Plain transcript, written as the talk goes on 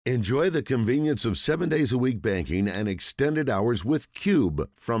Enjoy the convenience of 7 days a week banking and extended hours with Cube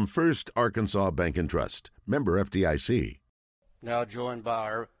from First Arkansas Bank and Trust. Member FDIC. Now joined by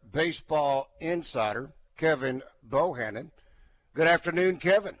our baseball insider, Kevin Bohannon. Good afternoon,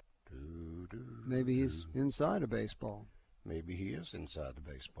 Kevin. Maybe he's inside of baseball. Maybe he is inside the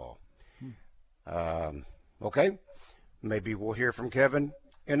baseball. Okay. Maybe we'll hear from Kevin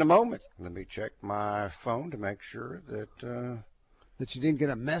in a moment. Let me check my phone to make sure that you didn't get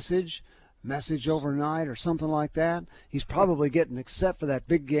a message overnight or something like that. He's probably getting except for that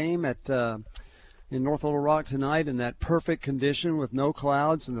big game at in North Little Rock tonight in that perfect condition with no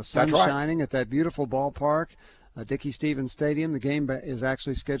clouds and the sun shining at that beautiful ballpark, Dickey Stevens Stadium. The game is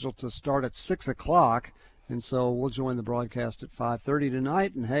actually scheduled to start at 6 o'clock, and so we'll join the broadcast at 5:30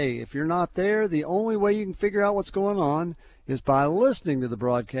 tonight. And, hey, if you're not there, the only way you can figure out what's going on is by listening to the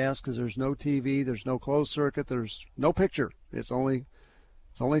broadcast, because there's no TV, there's no closed circuit, there's no picture. It's only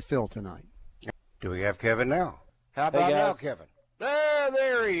Phil tonight. Do we have Kevin now? How about now, Kevin?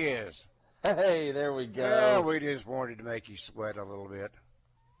 There he is. Hey, there we go. Yeah, we just wanted to make you sweat a little bit.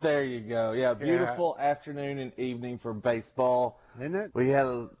 There you go. Yeah, beautiful afternoon and evening for baseball. Isn't it? We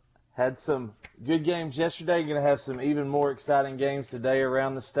had some good games yesterday. Going to have some even more exciting games today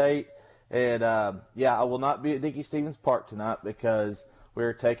around the state. And, I will not be at Dickey Stevens Park tonight because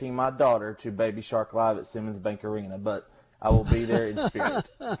we're taking my daughter to Baby Shark Live at Simmons Bank Arena. But I will be there in spirit.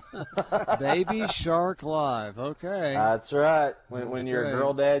 Baby Shark Live, okay. That's right. When you're a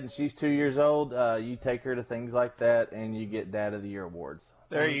girl dad and she's 2 years old, you take her to things like that, and you get Dad of the Year awards.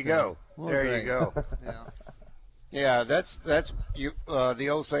 There you go. There you go. Yeah, that's you. The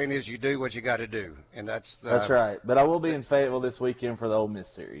old saying is, you do what you got to do, and that's right. But I will be in Fayetteville this weekend for the Ole Miss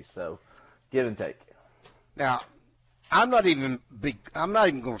series, so give and take. Now, I'm not even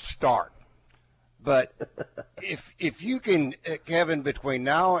going to start. But if you can, Kevin, between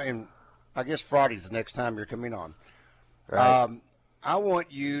now and I guess Friday's the next time you're coming on, right. I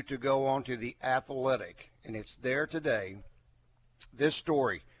want you to go on to The Athletic, and it's there today. This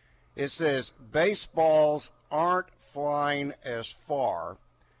story, it says baseballs aren't flying as far,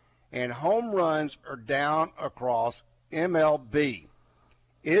 and home runs are down across MLB.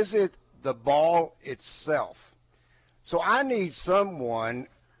 Is it the ball itself? So I need someone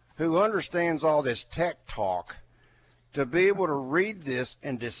who understands all this tech talk to be able to read this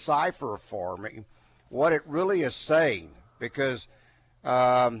and decipher for me what it really is saying. Because,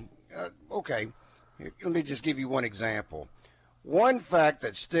 okay, let me just give you one example. One fact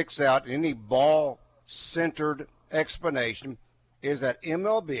that sticks out in any ball-centered explanation is that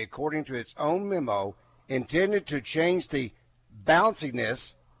MLB, according to its own memo, intended to change the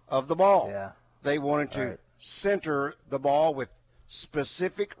bounciness of the ball. Yeah. They wanted to center the ball with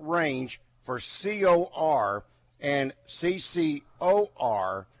specific range for COR and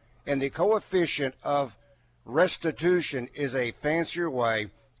CCOR, and the coefficient of restitution is a fancier way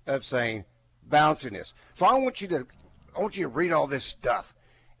of saying bounciness. So I want you to read all this stuff,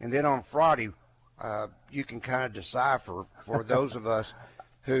 and then on Friday you can kind of decipher for those of us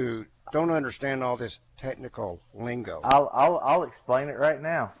who don't understand all this technical lingo. I'll explain it right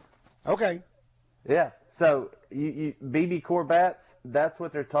now. Okay. Yeah. So you BB core bats, that's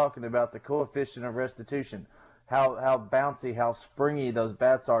what they're talking about, the coefficient of restitution, how bouncy, how springy those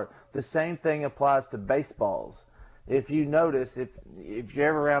bats are. The same thing applies to baseballs. If you notice, if you're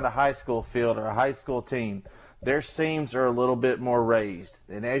ever around a high school field or a high school team, their seams are a little bit more raised.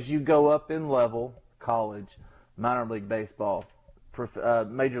 And as you go up in level, college, minor league baseball,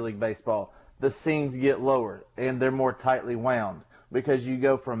 major league baseball, the seams get lower and they're more tightly wound because you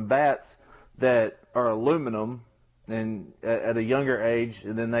go from bats that are aluminum and at a younger age,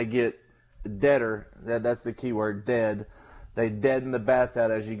 and then they get deader. That's the key word, dead. They deaden the bats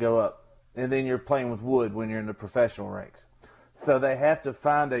out as you go up. And then you're playing with wood when you're in the professional ranks. So they have to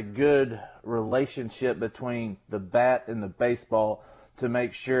find a good relationship between the bat and the baseball to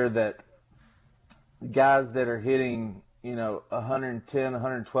make sure that guys that are hitting, 110,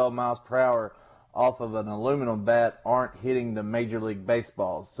 112 miles per hour off of an aluminum bat aren't hitting the major league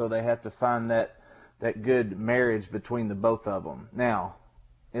baseballs. So they have to find that good marriage between the both of them. Now,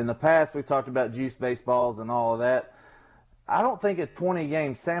 in the past, we've talked about juice baseballs and all of that. I don't think a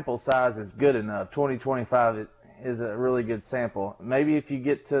 20-game sample size is good enough. 20-25 is a really good sample. Maybe if you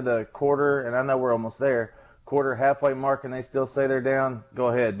get to the quarter, and I know we're almost there, quarter halfway mark and they still say they're down, go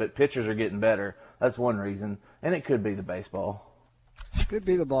ahead. But pitchers are getting better. That's one reason. And it could be the baseball. Could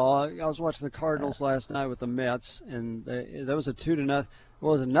be the ball. I was watching the Cardinals last night with the Mets, and there was a 2-0.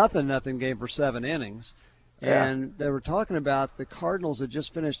 Well, it was a nothing game for 7 innings. And they were talking about the Cardinals had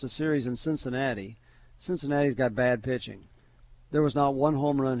just finished a series in Cincinnati. Cincinnati's got bad pitching. there was not one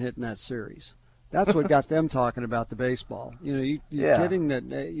home run hit in that series. That's what got them talking about the baseball. You're kidding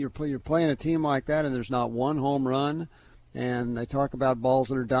that you're playing a team like that and there's not one home run, and they talk about balls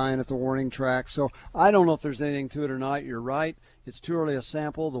that are dying at the warning track. So I don't know if there's anything to it or not. You're right. It's too early a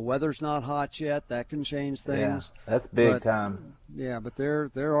sample. The weather's not hot yet. That can change things. Yeah, that's big time. Yeah, but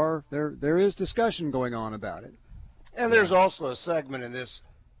there is discussion going on about it. And there's also a segment in this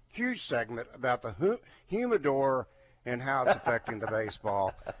huge segment about the humidor and how it's affecting the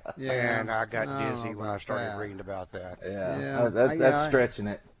baseball. Yeah. And I got dizzy when I started reading about that. Yeah, that's stretching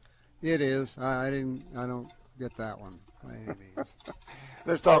it. It is. I don't get that one by any means.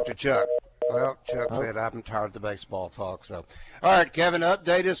 Let's talk to Chuck. Well, Chuck said I'm tired of the baseball talk. So, all right, Kevin,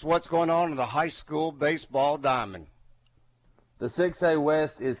 update us what's going on in the high school baseball diamond. The 6A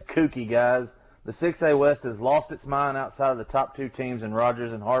West is kooky, guys. The 6A West has lost its mind outside of the top two teams in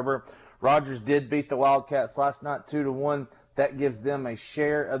Rogers and Harbor. Rogers did beat the Wildcats last night 2-1. That gives them a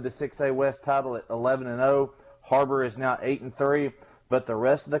share of the 6A West title at 11-0. Harbor is now 8-3, but the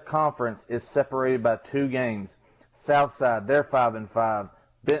rest of the conference is separated by 2 games. Southside, they're 5-5.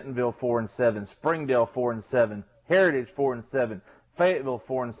 Bentonville 4-7. Springdale 4-7. Heritage 4-7. Fayetteville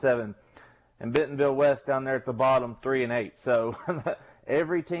 4-7. And Bentonville West down there at the bottom 3-8. So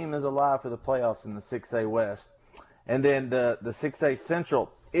every team is alive for the playoffs in the 6A West. And then the 6A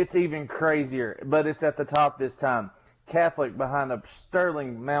Central, it's even crazier, but it's at the top this time. Catholic behind a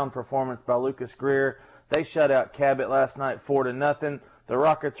sterling mound performance by Lucas Greer. They shut out Cabot last night 4-0. The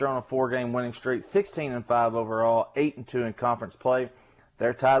Rockets are on a 4-game winning streak, 16-5 overall, 8-2 in conference play.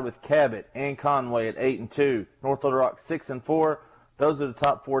 They're tied with Cabot and Conway at 8-2. North Little Rock 6-4. Those are the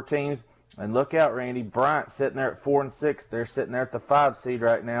top 4 teams. And look out, Randy. Bryant sitting there at 4-6. They're sitting there at the 5 seed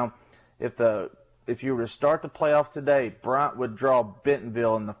right now. If you were to start the playoffs today, Bryant would draw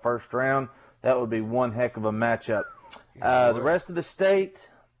Bentonville in the first round. That would be one heck of a matchup. The rest of the state,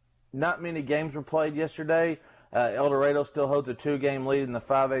 not many games were played yesterday. El Dorado still holds a 2-game lead in the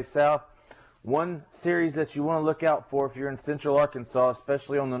 5A South. One series that you want to look out for if you're in Central Arkansas,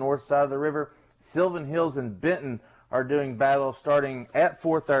 especially on the north side of the river, Sylvan Hills and Benton are doing battle starting at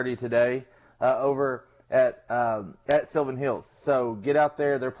 4:30 today over at Sylvan Hills. So get out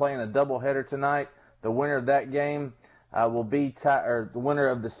there. They're playing a doubleheader tonight. The winner of that game will be the winner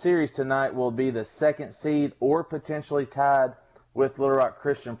of the series tonight will be the 2nd seed or potentially tied with Little Rock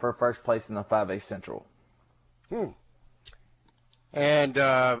Christian for first place in the 5A Central. And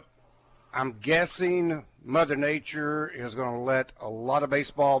I'm guessing Mother Nature is going to let a lot of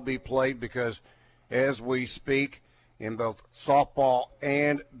baseball be played because as we speak in both softball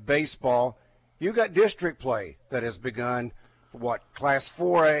and baseball, you got district play that has begun for Class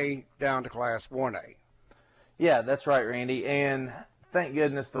 4A down to Class 1A. Yeah, that's right, Randy. And thank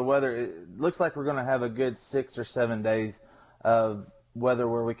goodness the weather, it looks like we're going to have a good 6 or 7 days of weather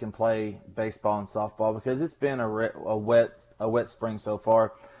where we can play baseball and softball because it's been a wet spring so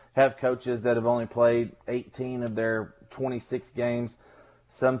far. Have coaches that have only played 18 of their 26 games.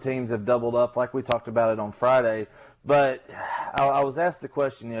 Some teams have doubled up like we talked about it on Friday. But I was asked the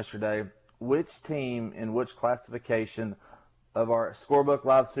question yesterday, which team in which classification of our Scorebook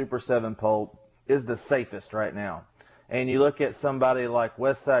Live Super 7 poll is the safest right now? And you look at somebody like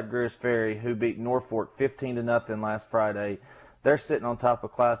Westside Greers Ferry, who beat Norfolk 15-0 last Friday. They're sitting on top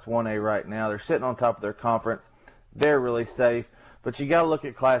of Class 1A right now. They're sitting on top of their conference. They're really safe. But you got to look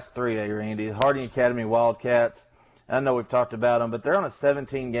at Class 3A, Randy. The Harding Academy Wildcats, I know we've talked about them, but they're on a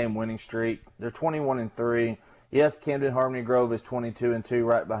 17-game winning streak. They're 21-3. Yes, Camden Harmony Grove is 22-2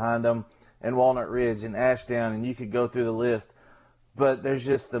 right behind them, and Walnut Ridge and Ashdown, and you could go through the list. But there's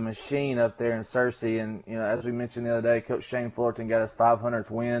just the machine up there in Searcy, and as we mentioned the other day, Coach Shane Fullerton got his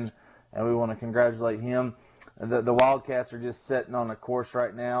 500th win, and we want to congratulate him. The Wildcats are just sitting on a course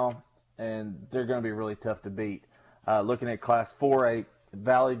right now, and they're going to be really tough to beat. Looking at Class 4A,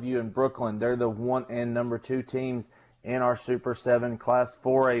 Valley View and Brooklyn, they're the 1 and number 2 teams in our Super 7 Class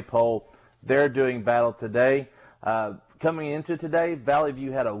 4A poll. They're doing battle today. Coming into today, Valley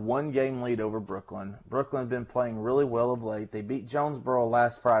View had a 1-game lead over Brooklyn. Brooklyn has been playing really well of late. They beat Jonesboro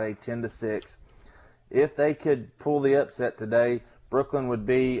last Friday 10-6. If they could pull the upset today, Brooklyn would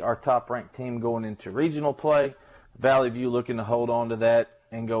be our top-ranked team going into regional play. Valley View looking to hold on to that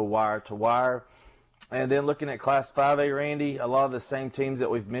and go wire to wire. And then looking at Class 5A, Randy, a lot of the same teams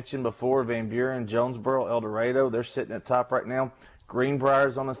that we've mentioned before, Van Buren, Jonesboro, El Dorado, they're sitting at top right now.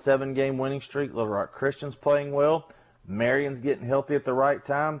 Greenbrier's on a 7-game winning streak. Little Rock Christian's playing well. Marion's getting healthy at the right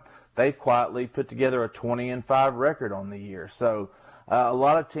time. They've quietly put together a 20-5 record on the year. So a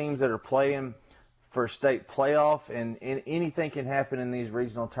lot of teams that are playing for state playoff, and anything can happen in these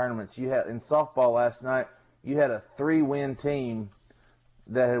regional tournaments. You had in softball last night, you had a 3-win team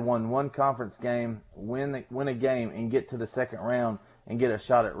that had won one conference game, win a game, and get to the second round and get a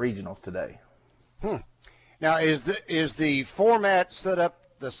shot at regionals today. Now, is the format set up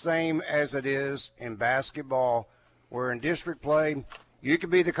the same as it is in basketball, where in district play you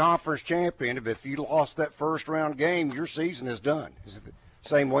could be the conference champion, but if you lost that first round game, your season is done? Is it the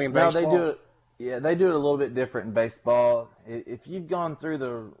same way in baseball? No, they do it. Yeah, they do it a little bit different in baseball. If you've gone through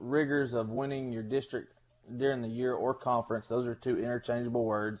the rigors of winning your district during the year or conference, those are two interchangeable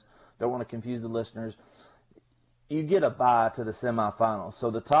words. Don't want to confuse the listeners. You get a bye to the semifinals.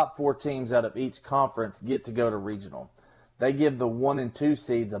 So the top 4 teams out of each conference get to go to regional. They give the 1 and 2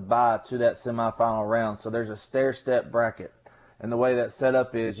 seeds a bye to that semifinal round. So there's a stair-step bracket. And the way that's set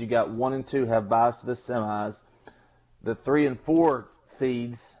up is you got 1 and 2 have byes to the semis. The 3 and 4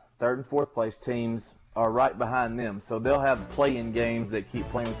 seeds, 3rd and 4th place teams, are right behind them. So they'll have play-in games that keep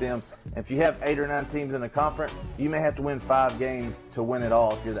playing with them. And if you have 8 or 9 teams in a conference, you may have to win 5 games to win it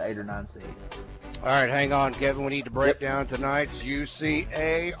all if you're the 8 or 9 seed. All right, hang on, Kevin. We need to break down tonight's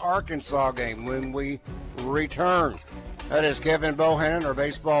UCA Arkansas game when we return. That is Kevin Bohannon, our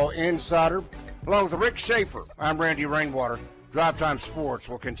baseball insider, along with Rick Schaefer. I'm Randy Rainwater. Drive Time Sports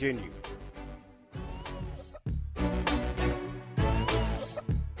will continue.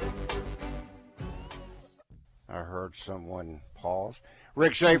 I heard someone pause.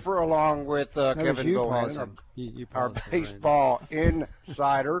 Rick Schaefer, along with Kevin Bohannon, our baseball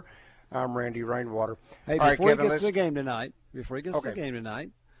insider. I'm Randy Rainwater. Hey, before he gets to the game tonight,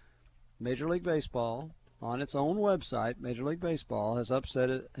 Major League Baseball, on its own website, Major League Baseball has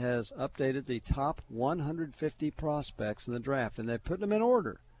updated the top 150 prospects in the draft, and they've put them in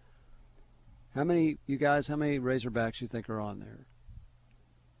order. How many Razorbacks you think are on there?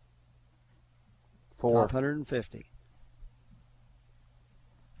 4. Top 150.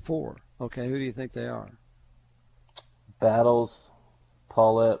 4. Okay, who do you think they are? Battles,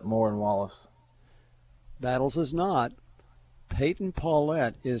 Paulette, Moore, and Wallace. Battles is not. Peyton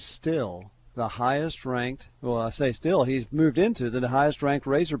Paulette is still the highest ranked, well, I say still, he's moved into the highest ranked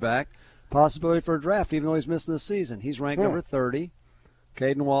Razorback possibility for a draft, even though he's missing the season. He's ranked number 30.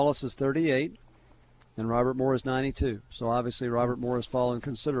 Caden Wallace is 38, and Robert Moore is 92. So obviously Robert Moore has fallen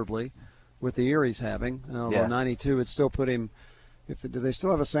considerably with the year he's having. Although 92 would still put him, do they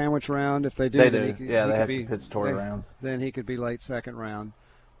still have a sandwich round? If they do, they then do. He They have be, compensatory rounds. Then he could be late second round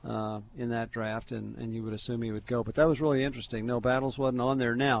in that draft, and you would assume he would go. But that was really interesting. No, Battles wasn't on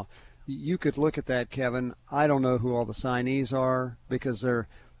there. Now, you could look at that, Kevin. I don't know who all the signees are because their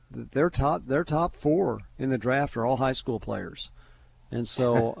top 4 in the draft are all high school players, and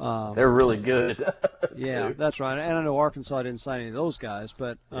so they're really good. Yeah, that's right. And I know Arkansas didn't sign any of those guys,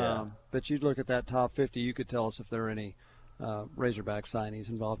 but you'd look at that top 50. You could tell us if there are any Razorback signees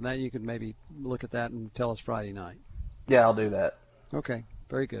involved in that. You could maybe look at that and tell us Friday night. Yeah, I'll do that. Okay,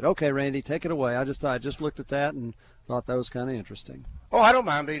 very good. Okay, Randy, take it away. I just looked at that and thought that was kind of interesting. Oh, I don't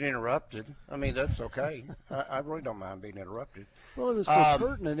mind being interrupted. I mean, that's okay. I really don't mind being interrupted. Well, it was for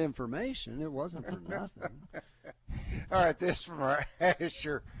pertinent information. It wasn't for nothing. All right, this from our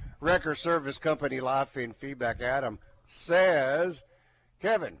Asher Record Service Company live feed feedback. Adam says,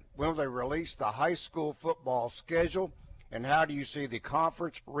 Kevin, will they release the high school football schedule, and how do you see the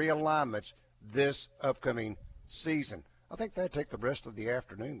conference realignments this upcoming season? I think that'd take the rest of the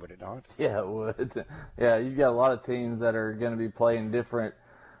afternoon, would it not? Yeah, it would. Yeah, you've got a lot of teams that are going to be playing different.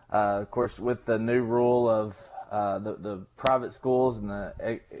 Of course, with the new rule of the private schools and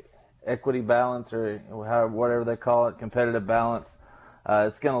the equity balance, or whatever they call it, competitive balance,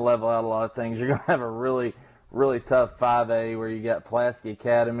 it's going to level out a lot of things. You're going to have a really, really tough 5A where you got Pulaski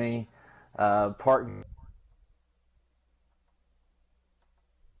Academy, Park.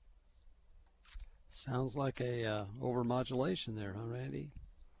 Sounds like a overmodulation there, huh, Randy?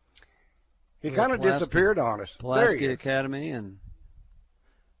 He kind of disappeared on us. Pulaski Academy and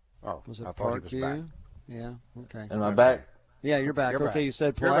was it I thought he was back. Yeah, okay. Am I back? Yeah, you're back. You're okay, back. You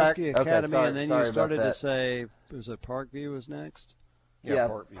said You're Pulaski back. Academy, Okay, and then sorry you started about to that. say, was it Parkview was next? Yeah,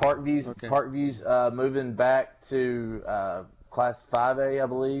 Parkview. Parkview's moving back to Class 5A, I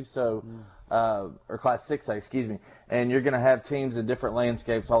believe, so or Class 6A, excuse me. And you're going to have teams in different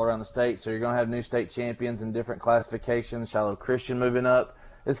landscapes all around the state, so you're going to have new state champions in different classifications. Shiloh Christian moving up.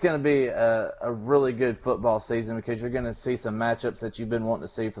 It's going to be a really good football season because you're going to see some matchups that you've been wanting to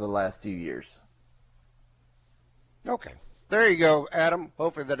see for the last few years. Okay. There you go, Adam.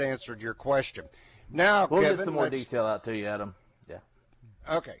 Hopefully that answered your question. Now, We'll Kevin, get some more detail out to you, Adam. Yeah.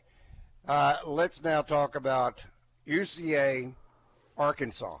 Okay. Let's now talk about UCA,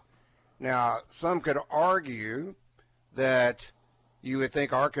 Arkansas. Now, some could argue that you would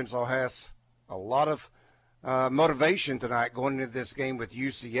think Arkansas has a lot of motivation tonight going into this game with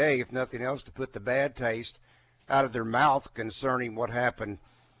UCA, if nothing else, to put the bad taste out of their mouth concerning what happened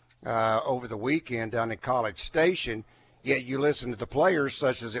over the weekend down in College Station. Yet you listen to the players,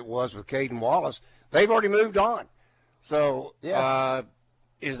 such as it was with Caden Wallace, they've already moved on. So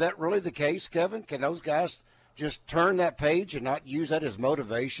is that really the case, Kevin? Can those guys just turn that page and not use that as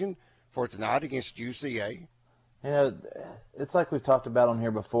motivation for tonight against UCA? You know, it's like we've talked about on here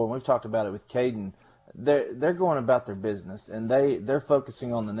before, and we've talked about it with Caden. They're going about their business, and they're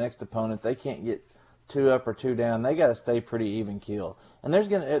focusing on the next opponent. They can't get 2 up or 2 down. They got to stay pretty even keel. And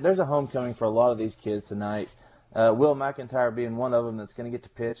there's a homecoming for a lot of these kids tonight. Will McIntyre being one of them that's going to get to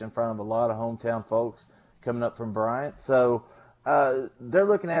pitch in front of a lot of hometown folks coming up from Bryant. So they're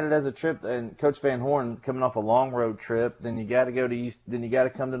looking at it as a trip. And Coach Van Horn coming off a long road trip, then you got to go to East, then you got to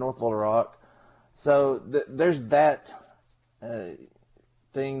come to North Little Rock. So there's that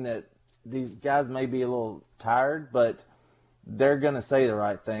thing that these guys may be a little tired, but they're going to say the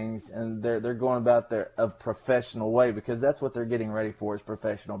right things, and they're going about a professional way, because that's what they're getting ready for, is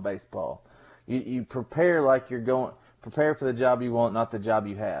professional baseball. You prepare like prepare for the job you want, not the job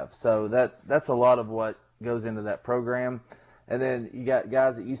you have. So that's a lot of what goes into that program. And then you got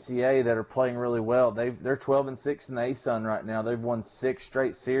guys at UCA that are playing really well. They're 12-6 in the ASUN right now. They've won 6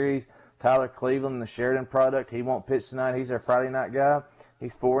 straight series. Tyler Cleveland, the Sheridan product, he won't pitch tonight. He's their Friday night guy.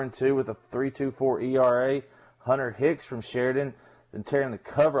 He's 4-2 with a 3.24 ERA. Hunter Hicks from Sheridan been tearing the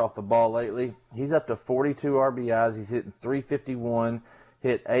cover off the ball lately. He's up to 42 RBIs. He's hitting 351.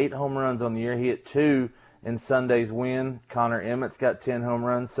 Hit 8 home runs on the year. He hit 2 in Sunday's win. Connor Emmett's got 10 home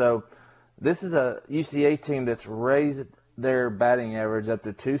runs. So this is a UCA team that's raised their batting average up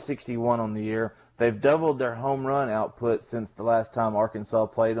to 261 on the year. They've doubled their home run output since the last time Arkansas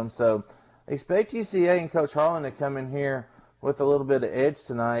played them. So expect UCA and Coach Harlan to come in here with a little bit of edge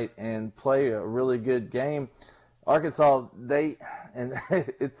tonight and play a really good game. Arkansas, and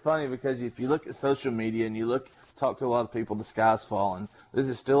it's funny because if you look at social media and talk to a lot of people, the sky's falling. This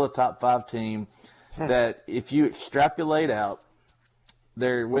is still a top 5 team that if you extrapolate out,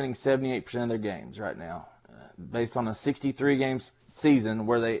 they're winning 78% of their games right now. Based on a 63 games season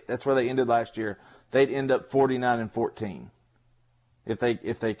that's where they ended last year, they'd end up 49-14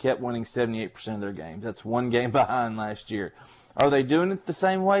 if they kept winning 78% of their games. That's 1 game behind last year. Are they doing it the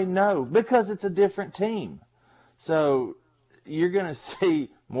same way? No, because it's a different team. So you're going to see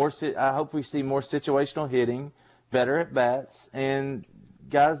more. I hope we see more situational hitting, better at bats, and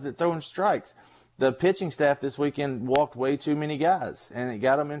guys that throw in strikes. The pitching staff this weekend walked way too many guys, and it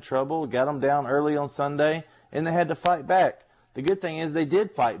got them in trouble. Got them down early on Sunday, and they had to fight back. The good thing is they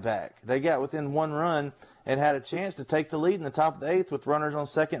did fight back. They got within 1 run and had a chance to take the lead in the top of the 8th with runners on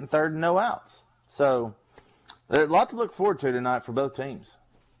 2nd and 3rd and no outs. So there's a lot to look forward to tonight for both teams.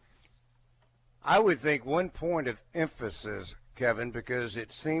 I would think one point of emphasis, Kevin, because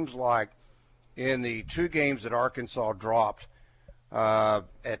it seems like in the 2 games that Arkansas dropped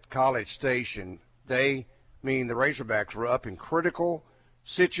at College Station, the Razorbacks were up in critical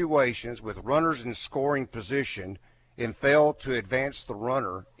situations with runners in scoring position and failed to advance the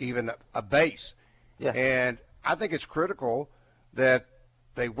runner even a base. Yeah. And I think it's critical that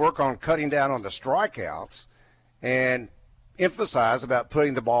they work on cutting down on the strikeouts and emphasize about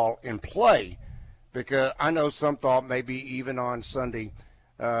putting the ball in play, because I know some thought maybe even on Sunday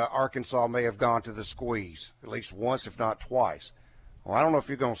Arkansas may have gone to the squeeze at least once, if not twice. Well, I don't know if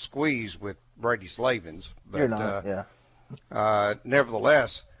you're going to squeeze with Brady Slavens, but you're not,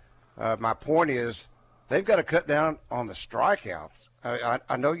 nevertheless, my point is they've got to cut down on the strikeouts.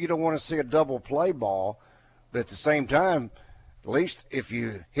 I know you don't want to see a double play ball, but at the same time, at least if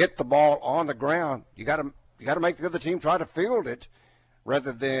you hit the ball on the ground, you got to make the other team try to field it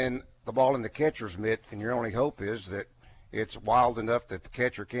rather than the ball in the catcher's mitt, and your only hope is that it's wild enough that the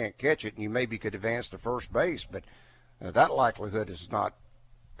catcher can't catch it and you maybe could advance to first base, but that likelihood is not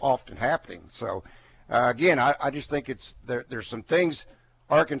often happening. So, again, I just think there's some things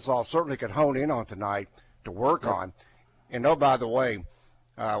Arkansas certainly could hone in on tonight to work on. And, oh, by the way,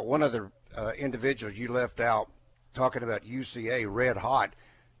 one other individual you left out talking about UCA red hot,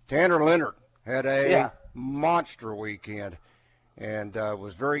 Tanner Leonard had a monster weekend and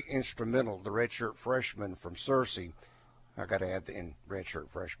was very instrumental, the redshirt freshman from Searcy. I got to add the redshirt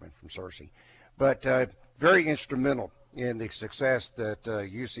freshman from Searcy. But very instrumental in the success that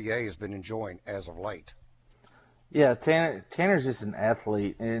UCA has been enjoying as of late. Yeah, Tanner's just an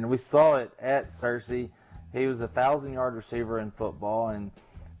athlete, and we saw it at Searcy. He was a 1,000-yard receiver in football, and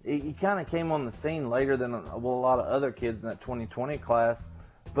he kind of came on the scene later than a lot of other kids in that 2020 class,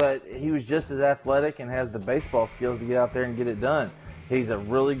 but he was just as athletic and has the baseball skills to get out there and get it done. He's a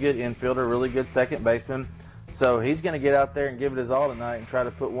really good infielder, really good second baseman. So he's going to get out there and give it his all tonight and try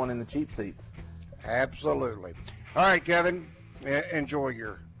to put one in the cheap seats. Absolutely. All right, Kevin, enjoy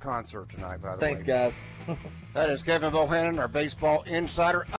your concert tonight, by the way. Thanks, guys. That is Kevin Bohannon, our baseball insider.